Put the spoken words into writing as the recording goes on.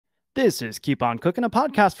This is Keep On Cookin, a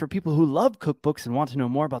podcast for people who love cookbooks and want to know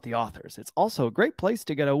more about the authors. It's also a great place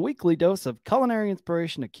to get a weekly dose of culinary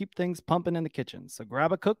inspiration to keep things pumping in the kitchen. So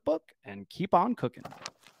grab a cookbook and keep on cooking.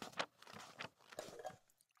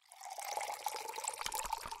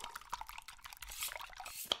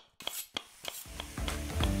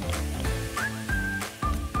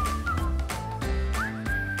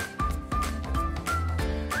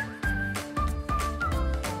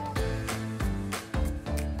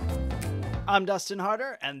 I'm Dustin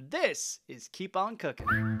Harder, and this is Keep On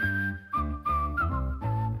Cookin.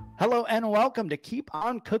 Hello and welcome to Keep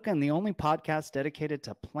On Cookin, the only podcast dedicated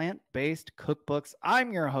to plant-based cookbooks.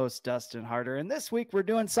 I'm your host, Dustin Harder, and this week we're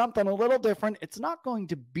doing something a little different. It's not going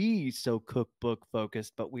to be so cookbook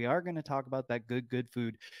focused, but we are going to talk about that good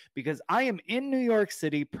food because I am in New York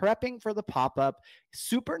City prepping for the pop-up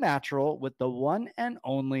Supernatural with the one and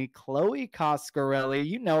only Chloe Coscarelli.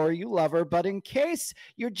 You know her, you love her, but in case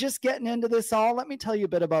you're just getting into this all, let me tell you a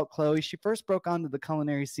bit about Chloe. She first broke onto the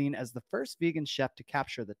culinary scene as the first vegan chef to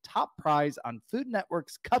capture the top prize on Food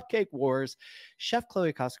Network's Cupcake Wars. Chef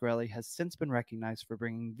Chloe Coscarelli has since been recognized for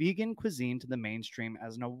bringing vegan cuisine to the mainstream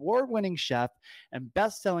as an award-winning chef and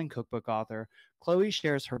best-selling cookbook author. Chloe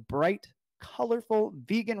shares her bright, colorful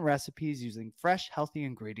vegan recipes using fresh, healthy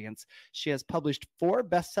ingredients. She has published 4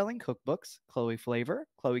 best-selling cookbooks: Chloe Flavor,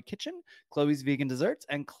 Chloe Kitchen, Chloe's Vegan Desserts,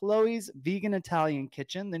 and Chloe's Vegan Italian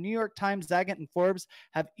Kitchen. The New York Times, Zagat, and Forbes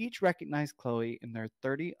have each recognized Chloe in their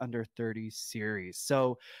 30 Under 30 series.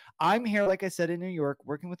 So I'm here, like I said, in New York,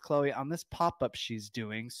 working with Chloe on this pop-up she's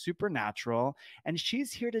doing, Supernatural, and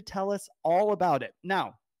she's here to tell us all about it.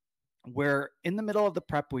 Now, we're in the middle of the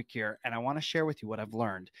prep week here, and I want to share with you what I've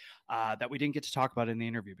learned that we didn't get to talk about in the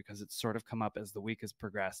interview because it's sort of come up as the week has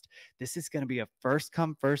progressed. This is going to be a first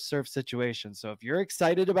come, first serve situation. So if you're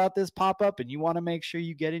excited about this pop-up and you want to make sure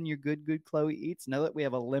you get in your good Chloe Eats, know that we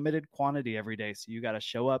have a limited quantity every day. So you got to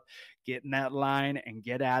show up, get in that line, and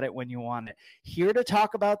get at it when you want it. Here to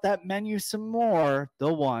talk about that menu some more,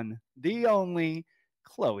 the one, the only,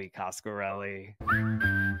 Chloe Coscarelli.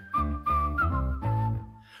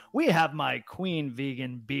 We have my queen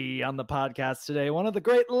vegan bee on the podcast today, one of the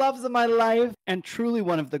great loves of my life, and truly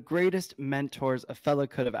one of the greatest mentors a fellow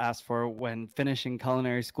could have asked for when finishing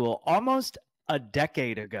culinary school almost a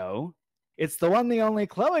decade ago. It's the one, the only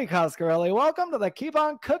Chloe Coscarelli. Welcome to the Keep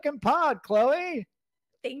On Cookin' pod, Chloe.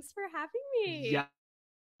 Thanks for having me. Yeah,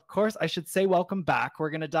 of course, I should say welcome back. We're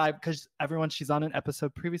going to dive, because everyone, she's on an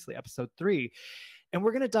episode previously, episode 3. And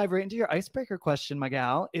we're going to dive right into your icebreaker question, my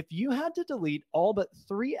gal. If you had to delete all but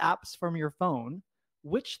 3 apps from your phone,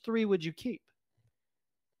 which 3 would you keep?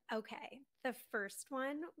 Okay. The first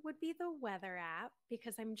one would be the weather app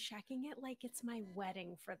because I'm checking it like it's my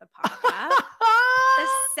wedding for the pop-up. The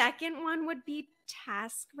second one would be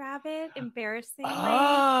TaskRabbit, embarrassingly.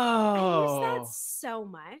 I use that so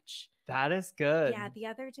much. That is good. Yeah, the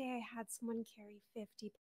other day I had someone carry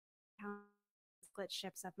 50 pounds split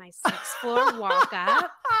ships of my 6th floor walk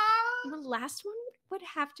up. And the last one would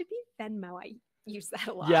have to be Venmo. I use that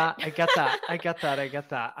a lot. Yeah, I get that.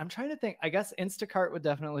 I'm trying to think. I guess Instacart would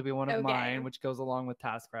definitely be one of mine, which goes along with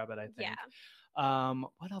TaskRabbit, I think. Yeah.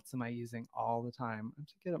 What else am I using all the time? I'm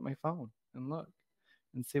to get up my phone and look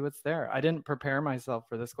and see what's there. I didn't prepare myself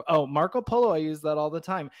for this. Oh, Marco Polo. I use that all the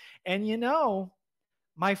time. And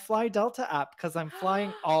my Fly Delta app, because I'm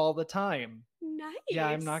flying all the time. Nice. Yeah,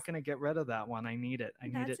 I'm not going to get rid of that one. I need it. I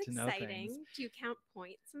need it to know things. Do you count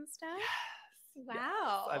points and stuff? Yes.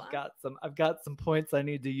 Wow. Yes. I've got some points I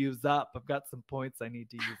need to use up.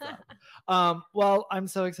 Well, I'm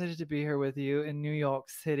so excited to be here with you in New York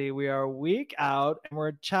City. We are a week out and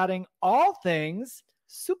we're chatting all things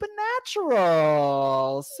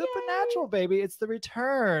Supernatural. Yay. Supernatural, baby. It's the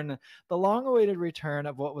return, the long-awaited return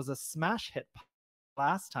of what was a smash hit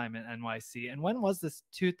last time in NYC. And when was this?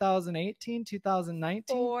 2018,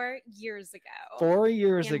 2019? 4 years ago. 4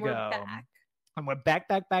 years and ago. We're back. And we're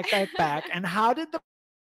back. And how did the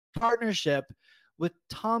partnership with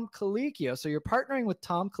Tom Colicchio? So you're partnering with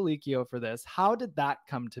Tom Colicchio for this. How did that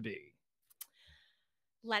come to be?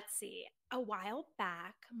 Let's see. A while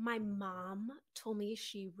back, my mom told me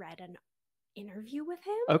she read an interview with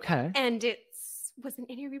him. Okay. And it was an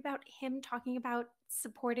interview about him talking about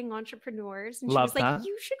supporting entrepreneurs. And Love she was like, that.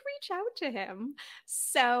 you should reach out to him.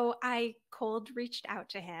 So I cold reached out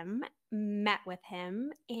to him, met with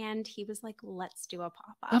him, and he was like, let's do a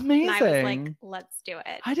pop-up. Amazing. And I was like, let's do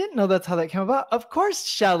it. I didn't know that's how that came about. Of course,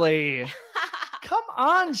 Shelly. Come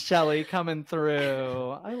on, Shelly, coming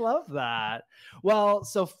through. I love that. Well,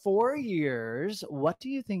 so 4 years, what do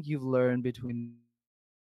you think you've learned between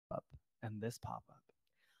and this pop-up?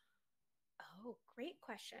 Oh, great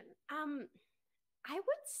question. I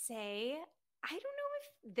would say, I don't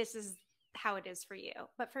know if this is how it is for you,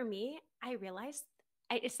 but for me, I realized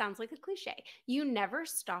it sounds like a cliche. You never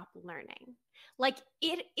stop learning. Like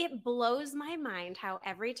it blows my mind how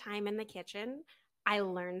every time in the kitchen I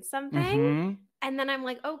learn something Mm-hmm. and then I'm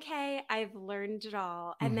like, okay, I've learned it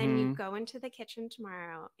all. And then you go into the kitchen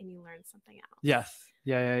tomorrow and you learn something else. Yes.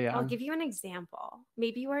 Yeah. I'll give you an example.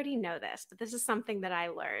 Maybe you already know this, but this is something that I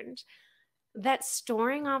learned that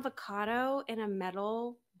storing avocado in a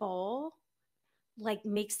metal bowl like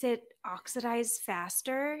makes it oxidize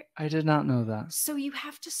faster. I did not know that. So you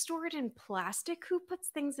have to store it in plastic. Who puts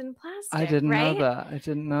things in plastic? I didn't know right? that. I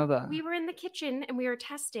didn't know that. We were in the kitchen and we were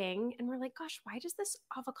testing and we're like, gosh, why does this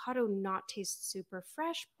avocado not taste super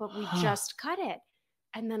fresh? But we just cut it.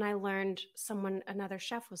 And then I learned another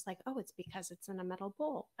chef was like, oh, it's because it's in a metal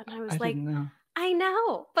bowl. And I was like, didn't know. I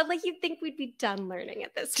know, but like you'd think we'd be done learning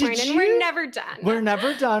at this Did point, and you? we're never done. We're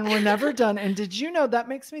never done. We're never done. And did you know that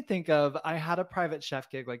makes me think of I had a private chef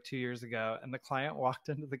gig like 2 years ago, and the client walked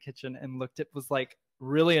into the kitchen and was like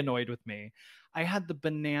really annoyed with me. I had the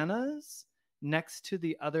bananas next to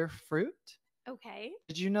the other fruit. Okay.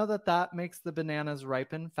 Did you know that makes the bananas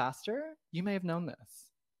ripen faster? You may have known this.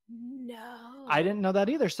 No. I didn't know that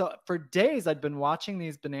either. So for days I'd been watching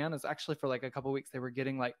these bananas. Actually, for like a couple of weeks, they were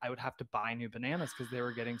getting like I would have to buy new bananas because they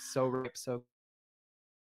were getting so ripe. So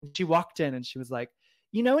she walked in and she was like,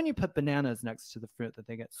 you know, when you put bananas next to the fruit that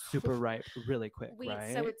they get super ripe really quick, Wait,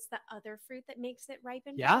 right? so it's the other fruit that makes it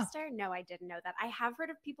ripen Yeah. faster? No, I didn't know that. I have heard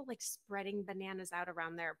of people like spreading bananas out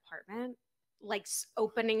around their apartment, like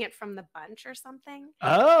opening it from the bunch or something.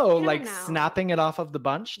 Oh, like snapping it off of the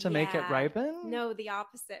bunch to make it ripen? No, the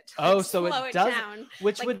opposite. Oh, like so it slow does, down,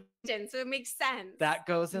 which like would, so it makes sense. that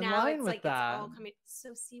goes in now line it's with like that. It's all coming.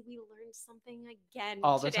 So see, we learned something again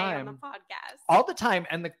all the today time on the podcast. All the time.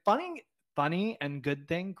 And the funny and good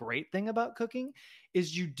thing, great thing about cooking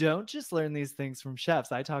is you don't just learn these things from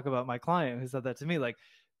chefs. I talk about my client who said that to me, like,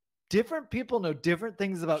 different people know different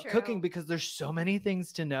things about cooking because there's so many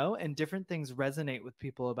things to know, and different things resonate with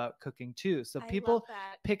people about cooking too. So people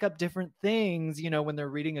pick up different things, you know, when they're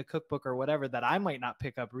reading a cookbook or whatever that I might not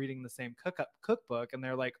pick up reading the same cookbook. And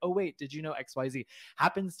they're like, oh, wait, did you know XYZ?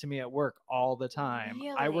 Happens to me at work all the time.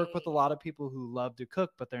 Really? I work with a lot of people who love to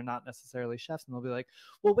cook, but they're not necessarily chefs. And they'll be like,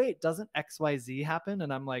 well, wait, doesn't XYZ happen?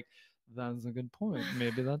 And I'm like, that's a good point.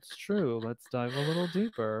 Maybe that's true. Let's dive a little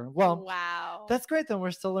deeper. Well, wow, that's great. Then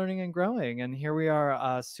we're still learning and growing. And here we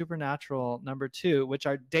are, Supernatural #2, which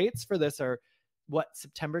our dates for this are what,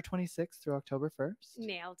 September 26th through October 1st?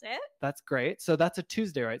 Nailed it. That's great. So that's a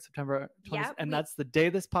Tuesday, right? September 26th. Yep, and that's the day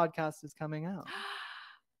this podcast is coming out.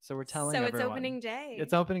 So we're telling everyone. So it's opening day.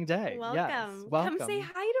 It's opening day. Welcome. Yes. Welcome. Come say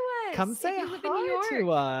hi to us. Come say if you live hi in New York.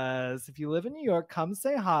 to us. If you live in New York, come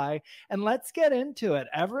say hi. And let's get into it.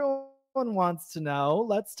 Everyone wants to know.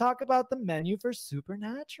 Let's talk about the menu for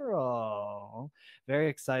Supernatural. Very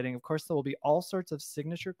exciting. Of course, there will be all sorts of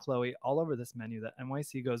signature Chloe all over this menu that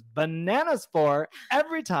NYC goes bananas for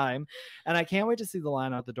every time. And I can't wait to see the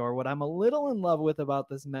line out the door. What I'm a little in love with about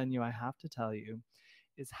this menu, I have to tell you,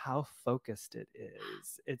 is how focused it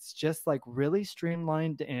is. It's just like really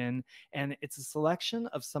streamlined in, and it's a selection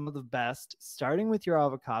of some of the best, starting with your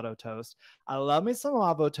avocado toast. I love me some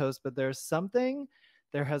avo toast, but there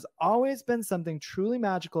has always been something truly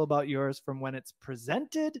magical about yours, from when it's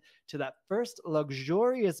presented to that first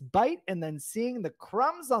luxurious bite and then seeing the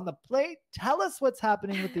crumbs on the plate. Tell us what's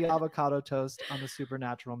happening with the avocado toast on the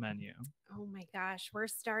Supernatural menu. Oh my gosh. We're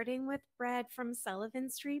starting with bread from Sullivan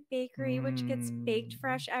Street Bakery, which gets baked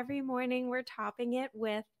fresh every morning. We're topping it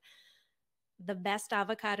with the best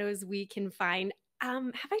avocados we can find.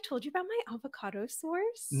 Have I told you about my avocado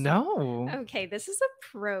source? No. Okay, this is a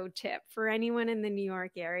pro tip for anyone in the New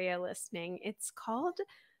York area listening. It's called,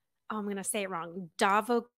 I'm going to say it wrong,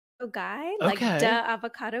 Davo Guy, like Da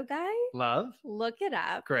Avocado Guy. Love. Look it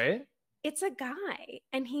up. Great. It's a guy,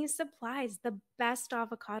 and he supplies the best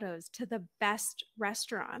avocados to the best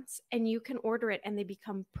restaurants, and you can order it and they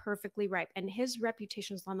become perfectly ripe. And his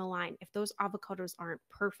reputation's on the line if those avocados aren't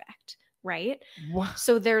perfect, right? What?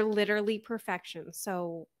 So they're literally perfection.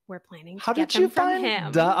 So we're planning to How get did you them from find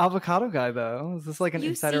him. the avocado guy, though? Is this like an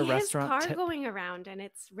insider restaurant? You see his car tip? going around, and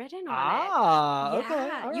it's written on it. Ah, okay.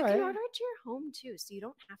 All you right. can order it to your home too, so you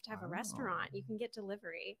don't have to have a restaurant. You can get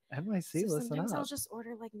delivery. NYC, so listen sometimes up. I'll just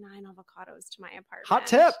order like 9 avocados to my apartment. Hot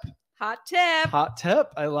tip. Hot tip. Hot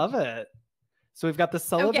tip. I love it. So we've got the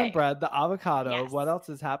Sullivan bread, the avocado. Yes. What else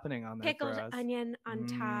is happening on there? Pickled for us? onion on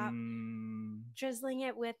top, drizzling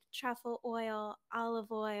it with truffle oil,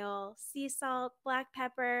 olive oil, sea salt, black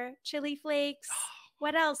pepper, chili flakes.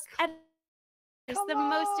 What else? And it's the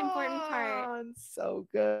most important part. So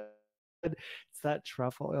good. It's that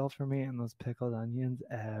truffle oil for me and those pickled onions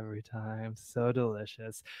every time. So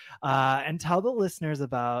delicious. And tell the listeners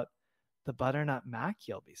about the butternut mac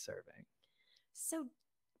you'll be serving. So,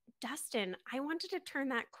 Dustin, I wanted to turn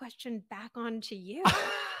that question back on to you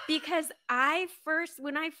because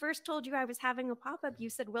when I first told you I was having a pop-up,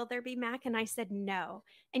 you said, will there be mac? And I said, no.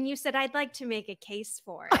 And you said, I'd like to make a case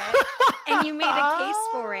for it. And you made a case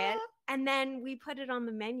for it. And then we put it on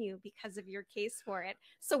the menu because of your case for it.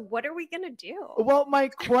 So what are we going to do? Well, my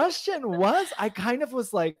question was, I kind of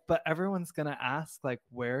was like, but everyone's going to ask, like,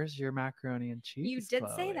 where's your macaroni and cheese? You did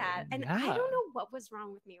Chloe? say that. And I don't know what was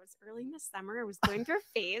wrong with me. It was early in the summer. I was going through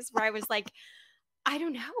a phase where I was like, I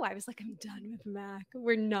don't know. I was like, I'm done with mac.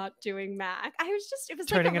 We're not doing mac. It was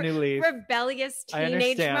turning like a new leaf. Rebellious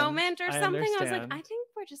teenage moment or something. I was like, I think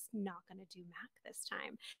we're just not going to do mac this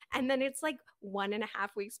time. And then it's like 1.5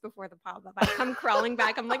 weeks before the pop-up. I come crawling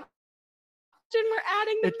back. I'm like, we're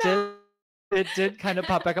adding the mac. It did kind of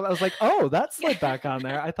pop back up. I was like, oh, that slid back on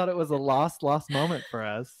there. I thought it was a lost moment for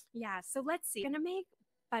us. Yeah. So let's see. I'm going to make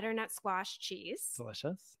butternut squash cheese.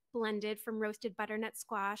 Delicious. Blended from roasted butternut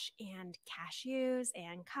squash and cashews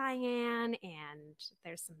and cayenne, and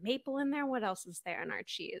there's some maple in there. What else is there in our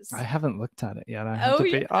cheese? I haven't looked at it yet. I have to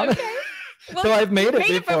be honest. Okay. Well, so I've made it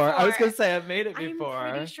before. I was going to say I've made it before.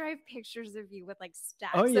 I'm pretty sure I have pictures of you with like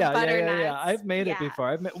stacks of butternuts. Yeah. I've made it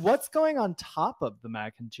before. What's going on top of the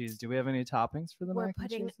mac and cheese? Do we have any toppings for the mac and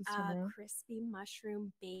cheese? We're putting crispy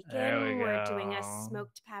mushroom bacon. We're doing a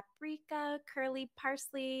smoked paprika, curly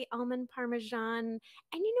parsley, almond parmesan. And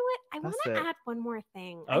you know what? I want to add one more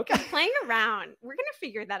thing. Okay. I'm playing around. We're going to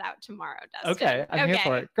figure that out tomorrow, Dustin. Okay. I'm here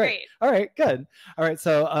for it. Great. All right. Good. All right.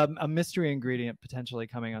 So a mystery ingredient potentially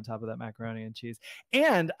coming on top of that macaroni and cheese.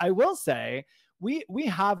 And I will say, we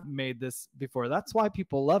have made this before. That's why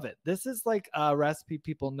people love it. This is like a recipe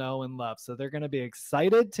people know and love. So they're going to be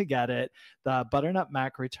excited to get it. The butternut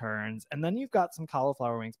mac returns. And then you've got some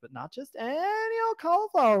cauliflower wings, but not just any old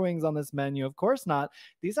cauliflower wings on this menu. Of course not.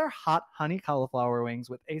 These are hot honey cauliflower wings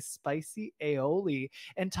with a spicy aioli.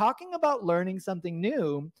 And talking about learning something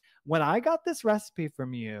new, when I got this recipe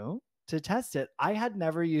from you to test it, I had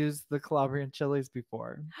never used the Calabrian chilies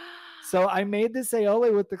before. So I made this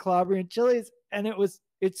aioli with the Calabrian chilies, and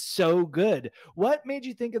it's so good. What made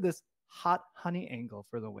you think of this hot honey angle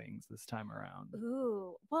for the wings this time around?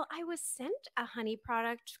 Ooh, well, I was sent a honey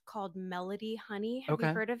product called Melody Honey. Have you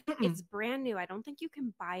heard of it? It's brand new. I don't think you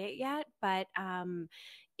can buy it yet, but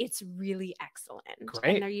it's really excellent.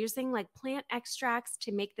 Great. And they're using like plant extracts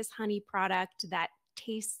to make this honey product that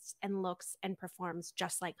tastes and looks and performs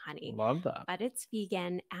just like honey. Love that. But it's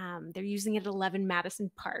vegan. They're using it at 11 Madison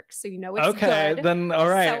Park, so you know it's okay, good. Then all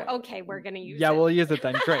right. So we're gonna use it. Yeah, we'll use it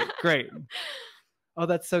then. Great. Oh,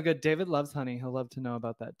 that's so good. David loves honey. He'll love to know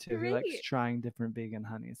about that too. Great. He likes trying different vegan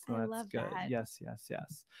honeys. So that's love good. that. Yes.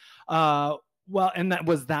 Well, and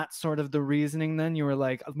that sort of the reasoning then? You were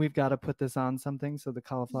like, we've got to put this on something, so the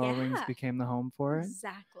cauliflower wings became the home for it?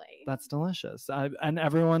 Exactly. That's delicious. And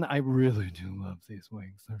everyone, I really do love these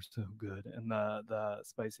wings. They're so good. And the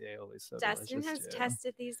spicy aioli is so delicious. Dustin has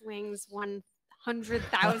tested these wings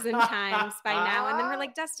 100,000 times by now. And then we're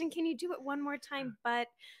like, Dustin, can you do it one more time? But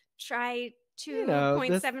try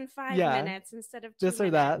 2.75 minutes instead of 2 this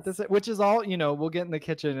or minutes. that, which is all, we'll get in the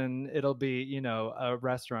kitchen and it'll be, a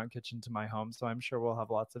restaurant kitchen to my home. So I'm sure we'll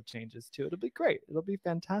have lots of changes too. It'll be great. It'll be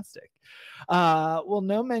fantastic. Well,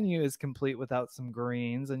 no menu is complete without some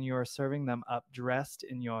greens, and you are serving them up dressed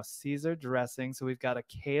in your Caesar dressing. So we've got a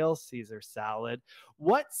kale Caesar salad.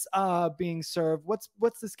 What's being served?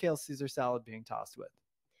 What's this kale Caesar salad being tossed with?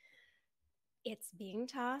 It's being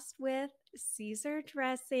tossed with Caesar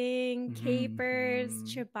dressing, capers,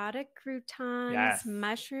 ciabatta croutons,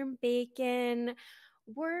 mushroom bacon.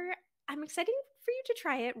 I'm excited for you to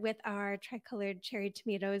try it with our tricolored cherry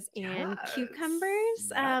tomatoes and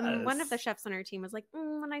cucumbers. One of the chefs on our team was like,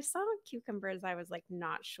 when I saw cucumbers, I was like,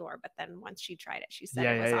 not sure. But then once she tried it, she said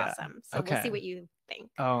it was awesome. So we'll see what you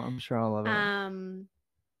think. Oh, I'm sure I'll love it.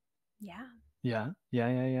 Yeah.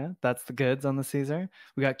 That's the goods on the Caesar.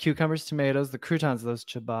 We got cucumbers, tomatoes, the croutons, those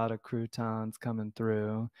ciabatta croutons coming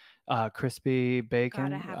through. Crispy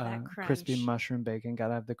bacon, gotta have that crunch. Crispy mushroom bacon.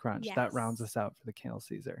 Gotta have the crunch. Yes. That rounds us out for the kale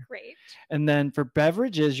Caesar. Great. And then for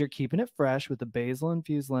beverages, you're keeping it fresh with the basil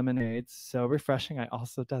infused lemonade. So refreshing. I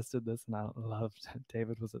also tested this and I loved it.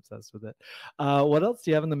 David was obsessed with it. What else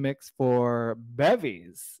do you have in the mix for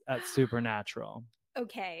bevies at Supernatural?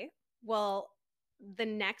 Okay. Well, the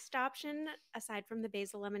next option, aside from the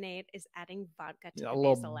basil lemonade, is adding vodka to the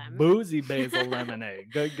basil lemonade. Boozy basil lemonade.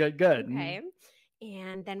 Good. Okay.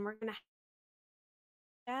 And then we're going to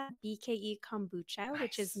BKE kombucha,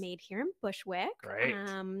 which is Nice. made here in Bushwick, Great.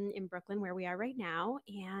 in Brooklyn, where we are right now.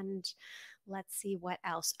 And let's see what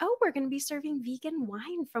else. Oh, we're going to be serving vegan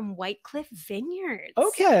wine from White Cliff Vineyards.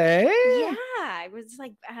 Okay. Yeah, I was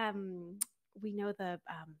like, we know the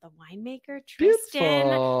winemaker Tristan.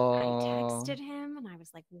 Beautiful. I texted him and I was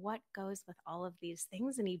like, what goes with all of these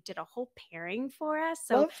things? And he did a whole pairing for us.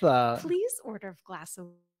 So Love that. please order a glass of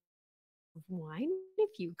wine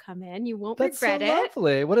if you come in. You won't That's regret so it.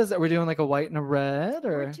 lovely. What is it? We're doing like a white and a red,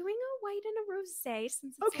 or We're doing a white and a rosé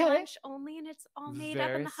since it's Okay. lunch only, and it's all made up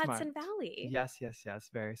in Very the Hudson smart. Valley. Yes, yes, yes.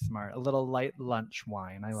 Very smart. A little light lunch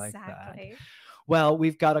wine. I like that. Exactly. Well,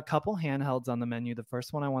 we've got a couple handhelds on the menu. The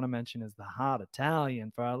first one I want to mention is the hot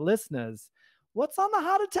Italian for our listeners. What's on the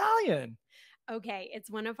hot Italian? Okay, it's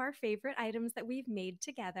one of our favorite items that we've made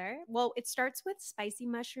together. Well, it starts with spicy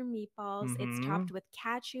mushroom meatballs. It's topped with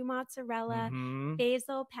cashew mozzarella,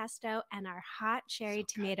 basil pesto, and our hot cherry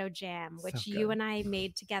tomato jam, which you and I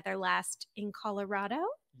made together last in Colorado.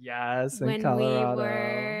 Yes, when in Colorado. we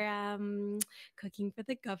were cooking for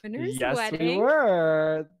the governor's yes, wedding. we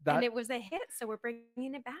were. And it was a hit, so we're bringing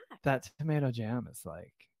it back. That tomato jam is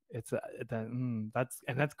like,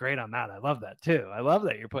 that's great on that. I love that too. I love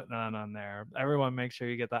that you're putting that on there. Everyone make sure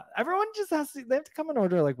you get that. Everyone just they have to come and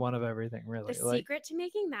order like one of everything, really. The secret to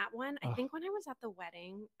making that one, I think when I was at the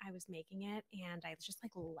wedding, I was making it and I just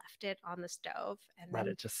like left it on the stove and let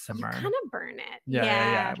then it just simmer. You kind of burn it.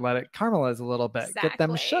 Yeah. Let it caramelize a little bit. Exactly. Get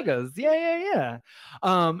them sugars. Yeah.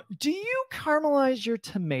 Do you caramelize your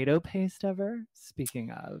tomato paste ever?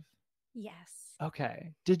 Speaking of. Yes.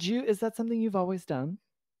 Okay. Is that something you've always done?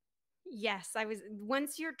 Yes,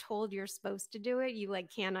 once you're told you're supposed to do it, you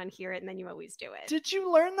like can't unhear it and then you always do it. Did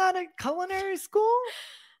you learn that at culinary school?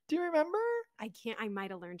 Do you remember? I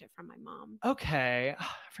might have learned it from my mom. Okay.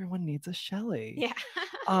 Everyone needs a Shelly. Yeah.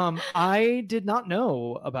 I did not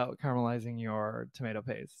know about caramelizing your tomato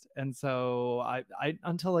paste. And so I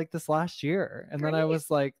until like this last year. And then I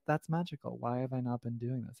was like, that's magical. Why have I not been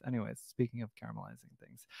doing this? Anyways, speaking of caramelizing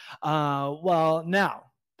things. Well, now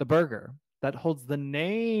the burger that holds the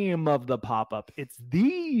name of the pop-up. It's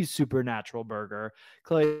the Supernatural Burger.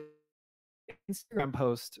 Chloe, Instagram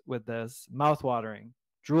post with this, mouth-watering,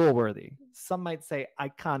 drool-worthy. Some might say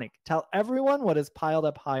iconic. Tell everyone what is piled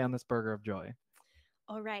up high on this burger of joy.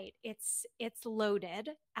 All right, it's loaded.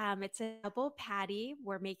 It's a double patty.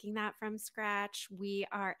 We're making that from scratch. We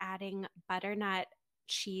are adding butternut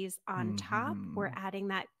cheese on top. We're adding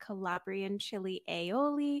that Calabrian chili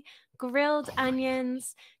aioli, grilled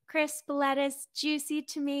onions, crisp lettuce, juicy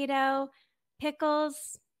tomato,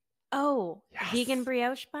 pickles. Oh, yes. Vegan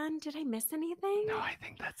brioche bun. Did I miss anything? No, I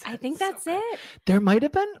think that's it. I think that's it. There might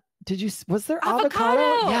have been. Was there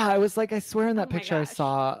avocado? Yeah, I was like, I swear in that picture I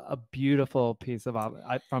saw a beautiful piece of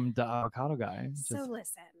from the avocado guy. So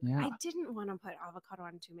listen, I didn't want to put avocado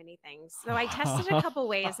on too many things. So I tested a couple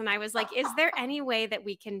ways and I was like, is there any way that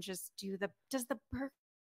we can just does the burger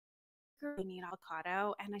need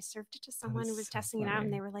avocado? And I served it to someone who was testing it out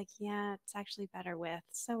and they were like, yeah, it's actually better with.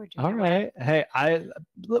 So we're doing it. Hey,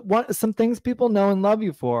 some things people know and love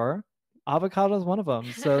you for. Avocado is one of them.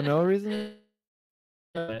 So no reason.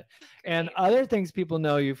 And other things people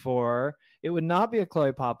know you for, it would not be a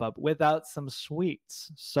Chloe pop-up without some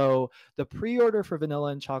sweets. So the pre-order for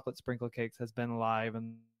vanilla and chocolate sprinkle cakes has been live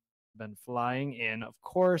and been flying in. Of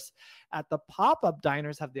course, at the pop-up,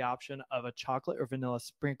 diners have the option of a chocolate or vanilla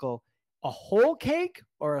sprinkle, a whole cake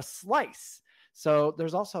or a slice. So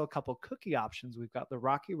there's also a couple cookie options. We've got the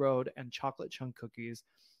Rocky Road and chocolate chunk cookies.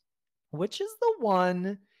 Which is the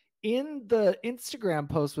one in the Instagram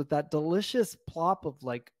post with that delicious plop of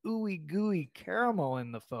like ooey gooey caramel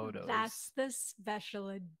in the photos? That's the special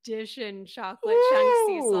edition chocolate chunk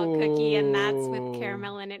sea salt cookie, and that's with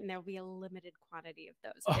caramel in it, and there'll be a limited quantity of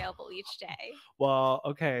those available each day. Well,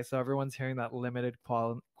 okay, so everyone's hearing that limited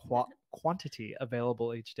quantity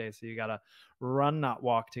available each day, so you gotta run, not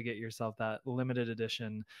walk, to get yourself that limited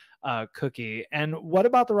edition cookie. And what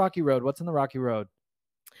about the Rocky Road? What's in the Rocky Road?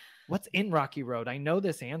 What's in Rocky Road? I know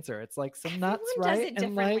this answer. It's like some nuts, right? Does it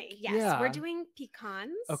differently. Yes, we're doing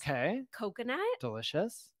pecans. Okay. Coconut.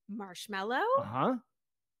 Delicious. Marshmallow.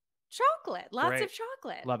 Chocolate. Lots of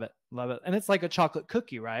chocolate. Love it. And it's like a chocolate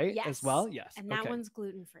cookie, right? Yes. As well? Yes. And that one's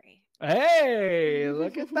gluten-free. Hey,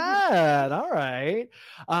 look at that. All right.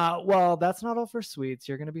 Well, that's not all for sweets.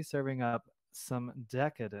 You're going to be serving up some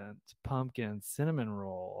decadent pumpkin cinnamon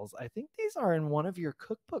rolls. I think these are in one of your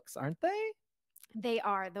cookbooks, aren't they? They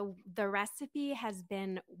are. The recipe has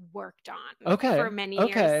been worked on for many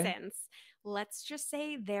years since. Let's just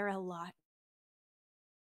say they're a lot.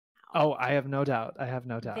 Oh, I have no doubt.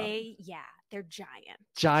 They're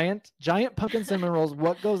giant. Giant pumpkin cinnamon rolls.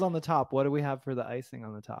 What goes on the top? What do we have for the icing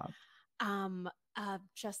on the top?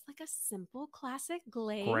 Just like a simple classic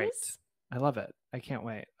glaze. Great. I love it. I can't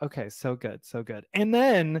wait. Okay, so good, so good. And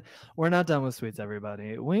then we're not done with sweets,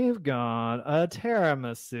 everybody. We've got a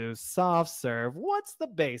tiramisu soft serve. What's the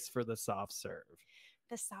base for the soft serve?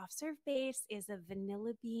 The soft serve base is a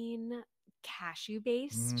vanilla bean cashew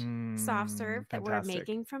based soft serve that we're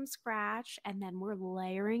making from scratch, and then we're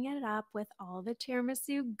layering it up with all the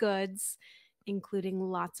tiramisu goods, including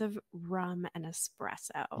lots of rum and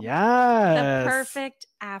espresso. Yes. The perfect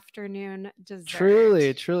afternoon dessert.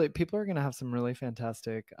 Truly, truly. People are going to have some really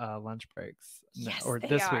fantastic lunch breaks. Yes, or they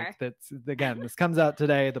this are. week. That's again, this comes out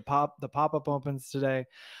today. The pop-up opens today.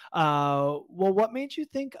 Well, what made you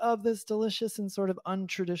think of this delicious and sort of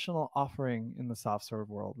untraditional offering in the soft serve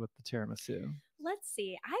world with the tiramisu? Let's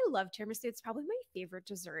see. I love tiramisu. It's probably my favorite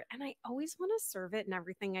dessert, and I always want to serve it in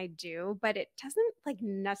everything I do, but it doesn't like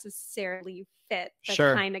necessarily fit the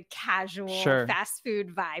kind of casual fast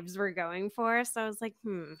food vibes we're going for. So I was like,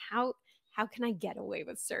 how can I get away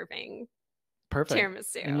with serving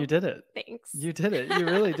tiramisu? And you did it. Thanks. You did it. You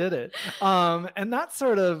really did it. And that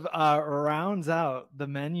sort of rounds out the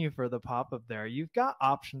menu for the pop-up there. You've got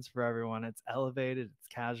options for everyone. It's elevated, it's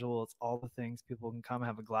casual, it's all the things. People can come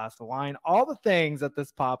have a glass of wine, all the things at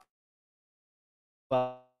this pop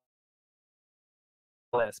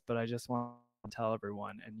list. But I just want to tell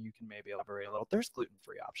everyone, and you can maybe elaborate a little. There's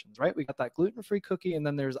gluten-free options, right? We got that gluten-free cookie, and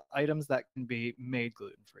then there's items that can be made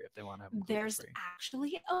gluten-free if they want to have them gluten-free. There's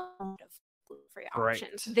actually a lot of gluten-free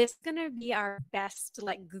options. This is gonna be our best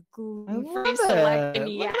like gluten-free selection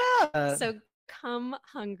yet. So come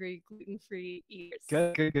hungry gluten-free eaters.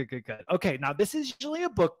 Good. Okay, now this is usually a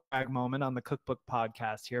book bag moment on the Cookbook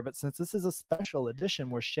podcast here, but since this is a special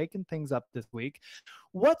edition, we're shaking things up this week.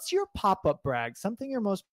 What's your pop-up brag? Something you're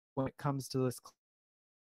most when it comes to this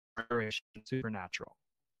supernatural?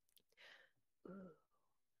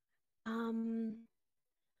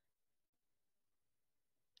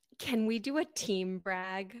 Can we do a team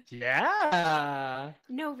brag? Yeah.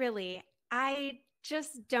 No, really. I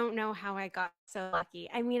just don't know how I got so lucky.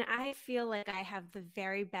 I mean, I feel like I have the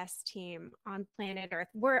very best team on planet Earth.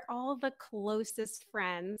 We're all the closest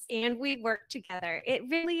friends and we work together.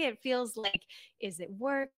 It feels like, is it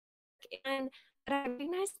work? But I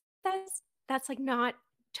recognize that's like not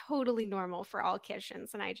totally normal for all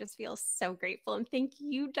kitchens, and I just feel so grateful. And thank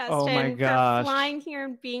you, Dustin, for flying here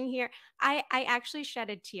and being here. I actually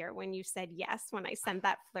shed a tear when you said yes when I sent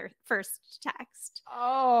that first text.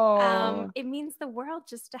 It means the world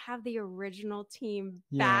just to have the original team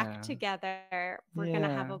back together. We're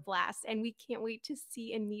gonna have a blast, and we can't wait to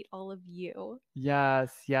see and meet all of you.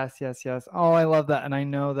 Yes. Oh, I love that. And I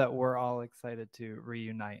know that we're all excited to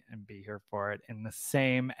reunite and be here for it in the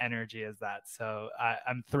same energy as that. So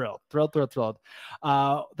I'm thrilled.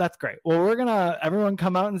 That's great. Well, everyone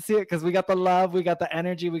come out and see it, because we got the love, we got the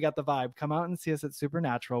energy, we got the vibe. Come out and see us at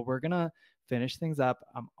Supernatural. We're going to finish things up.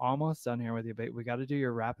 I'm almost done here with you, but we got to do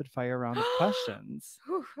your rapid fire round of questions.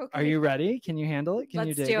 Okay. Are you ready? Can you handle it? Can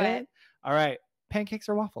you dig it? All right. Pancakes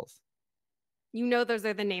or waffles? You know those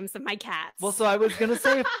are the names of my cats. Well, so I was going to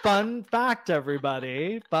say fun fact,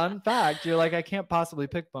 everybody. Fun fact. You're like, I can't possibly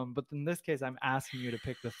pick one. But in this case, I'm asking you to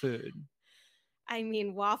pick the food. I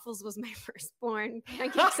mean, waffles was my firstborn.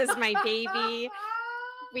 Pancakes is my baby.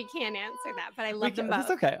 We can't answer that, but I love them both.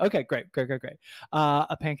 That's okay. Okay, great.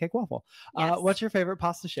 A pancake waffle. Yes. What's your favorite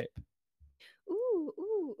pasta shape? Ooh.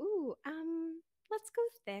 Let's go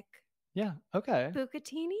thick. Yeah. Okay.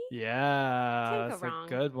 Bucatini? Yeah. That's a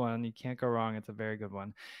good one. You can't go wrong. It's a very good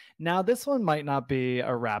one. Now, this one might not be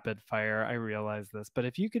a rapid fire. I realize this, but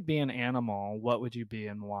if you could be an animal, what would you be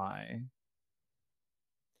and why?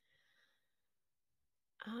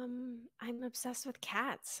 I'm obsessed with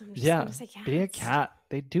cats. I'm just gonna say cats. Be a cat.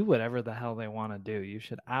 They do whatever the hell they want to do. You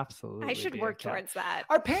should absolutely. I should work towards that.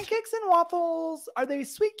 Are pancakes and waffles? Are they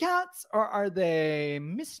sweet cats or are they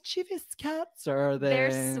mischievous cats? Or are they?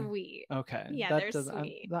 They're sweet. Okay. Yeah, they're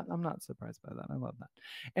sweet. I'm not surprised by that. I love that.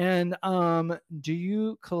 And do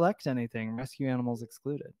you collect anything? Rescue animals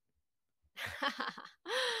excluded.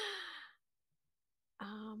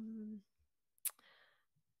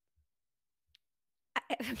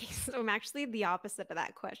 Okay, so I'm actually the opposite of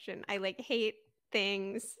that question. I like hate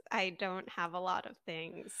things. I don't have a lot of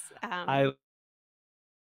things.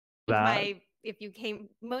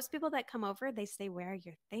 Most people that come over, they say, "Where are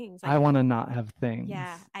your things?" I want to not have things.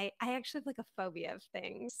 Yeah, I actually have like a phobia of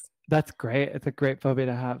things. That's great. It's a great phobia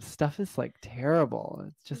to have. Stuff is like terrible.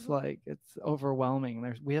 It's just like, it's overwhelming.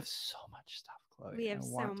 We have so much stuff. Chloe. We have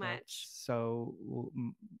so much.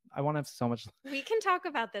 I want to have so much. We can talk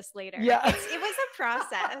about this later. Yeah. It was a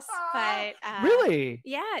process, but really?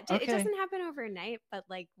 Yeah, Okay. it doesn't happen overnight, but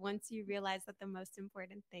like once you realize that the most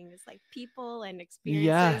important thing is like people and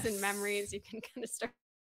experiences and memories, you can kind of start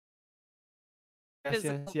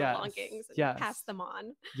physical belongings and pass them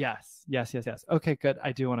on. Yes. Okay, good.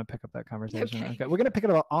 I do want to pick up that conversation. Okay. We're going to pick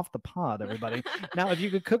it up off the pod, everybody. Now, if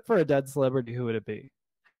you could cook for a dead celebrity, who would it be?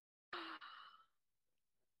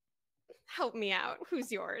 Help me out.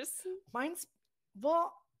 Who's yours? Mine's,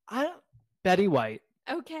 Betty White.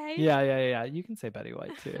 Okay. Yeah. You can say Betty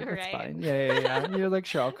White too. That's right. fine. Yeah. You're like,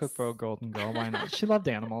 sure, I'll cook for a golden girl. Why not? She loved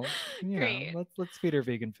animals. Great. Let's feed her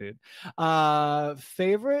vegan food.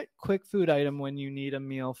 Favorite quick food item when you need a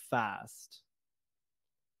meal fast?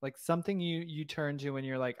 Like something you turn to when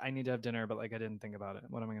you're like, I need to have dinner, but like I didn't think about it.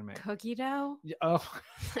 What am I gonna make? Cookie dough. Oh.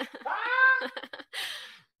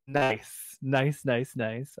 Nice. I'm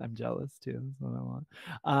jealous too. That's what I want.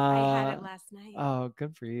 I had it last night. Oh,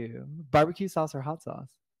 good for you. Barbecue sauce or hot sauce?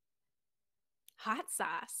 Hot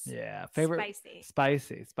sauce. Yeah. Favorite?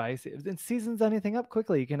 Spicy. If it seasons anything up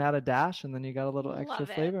quickly, you can add a dash and then you got a little extra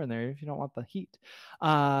flavor in there if you don't want the heat.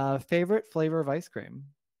 Favorite flavor of ice cream?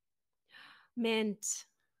 Mint.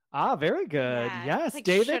 Ah, very good. Yeah, yes, like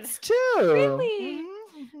David's too. Really?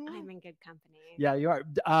 Mm-hmm. I'm in good company. Yeah, you are.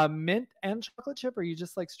 Mint and chocolate chip, or you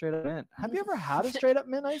just like straight up mint? Have you ever had a straight up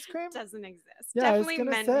mint ice cream? Doesn't exist. Yeah, Definitely I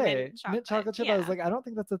was gonna say mint chocolate chip. Yeah. I was like, I don't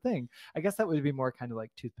think that's a thing. I guess that would be more kind of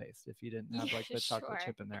like toothpaste if you didn't have like the chocolate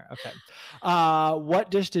chip in there. Okay.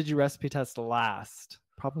 What dish did you recipe test last?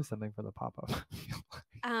 Probably something for the pop-up.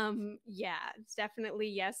 Yeah, it's definitely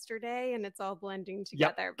yesterday, and it's all blending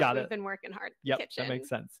together. But we've been working hard. Yep, kitchen. That makes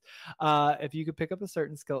sense. If you could pick up a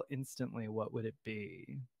certain skill instantly, what would it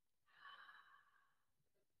be?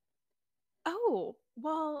 Oh,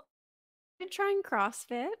 well, I'm trying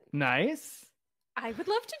CrossFit. Nice. I would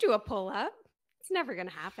love to do a pull-up. It's never going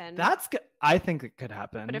to happen. That's good. I think it could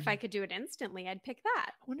happen. But if I could do it instantly, I'd pick that.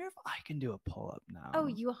 I wonder if I can do a pull-up now. Oh,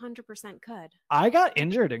 you 100% could. I got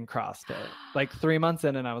injured in CrossFit like 3 months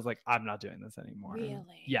in, and I was like, I'm not doing this anymore.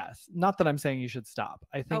 Really? Yes. Not that I'm saying you should stop.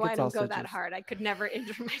 I think I don't go that hard. I could never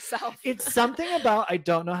injure myself. It's something about, I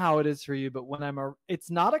don't know how it is for you, but when it's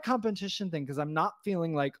not a competition thing because I'm not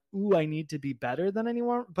feeling like, ooh, I need to be better than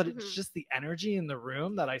anyone, but it's just the energy in the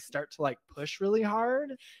room that I start to like push really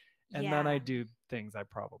hard. And then I do things I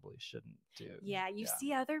probably shouldn't do. Yeah, you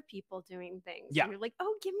see other people doing things. Yeah. And you're like,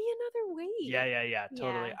 oh, give me another weight. Yeah,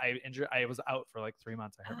 totally. Yeah. I was out for like 3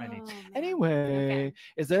 months. I hurt my knee. Man. Anyway,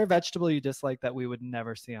 is there a vegetable you dislike that we would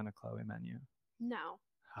never see on a Chloe menu? No.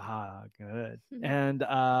 Ah, good. And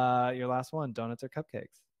your last one, donuts or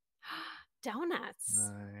cupcakes? Donuts.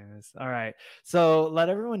 Nice. All right. So let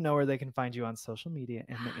everyone know where they can find you on social media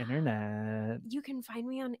and the internet. You can find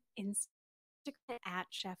me on Instagram at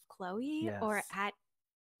Chef Chloe or at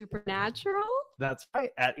Supernatural. That's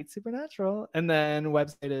right, at Eat Supernatural. And then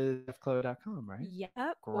website is chefchloe.com, right?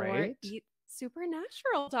 Yep. Great. Or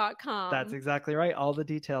eatsupernatural.com. That's exactly right. All the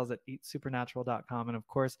details at eatsupernatural.com. And of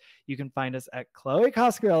course, you can find us at Chloe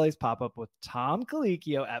Coscarelli's Pop-Up with Tom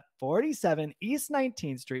Colicchio at 47 East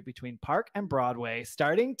 19th Street between Park and Broadway,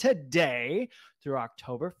 starting today through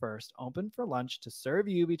October 1st, open for lunch to serve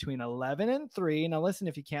you between 11 and 3. Now listen,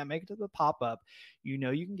 if you can't make it to the pop-up, you know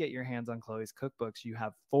you can get your hands on Chloe's cookbooks. You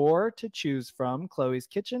have 4 to choose from: Chloe's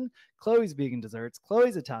Kitchen, Chloe's Vegan Desserts,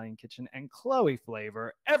 Chloe's Italian Kitchen, and Chloe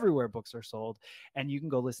Flavor, everywhere books are sold. And you can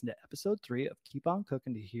go listen to episode 3 of Keep On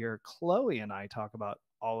Cookin' to hear Chloe and I talk about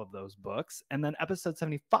all of those books. And then episode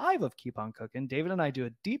 75 of Keep On Cookin', David and I do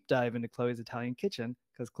a deep dive into Chloe's Italian Kitchen,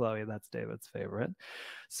 because Chloe, that's David's favorite.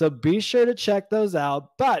 So be sure to check those out.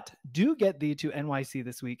 But do get thee to NYC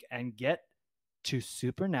this week and get to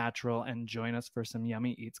Supernatural and join us for some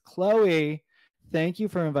yummy eats. Chloe, thank you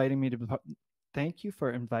for inviting me to the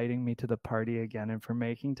party again and for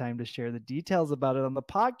making time to share the details about it on the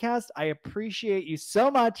podcast. I appreciate you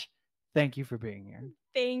so much. Thank you for being here.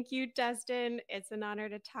 Thank you, Dustin. It's an honor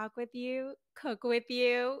to talk with you, cook with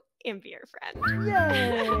you, and be your friend.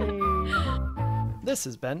 Yay! This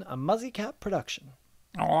has been a Muzzy Cat production.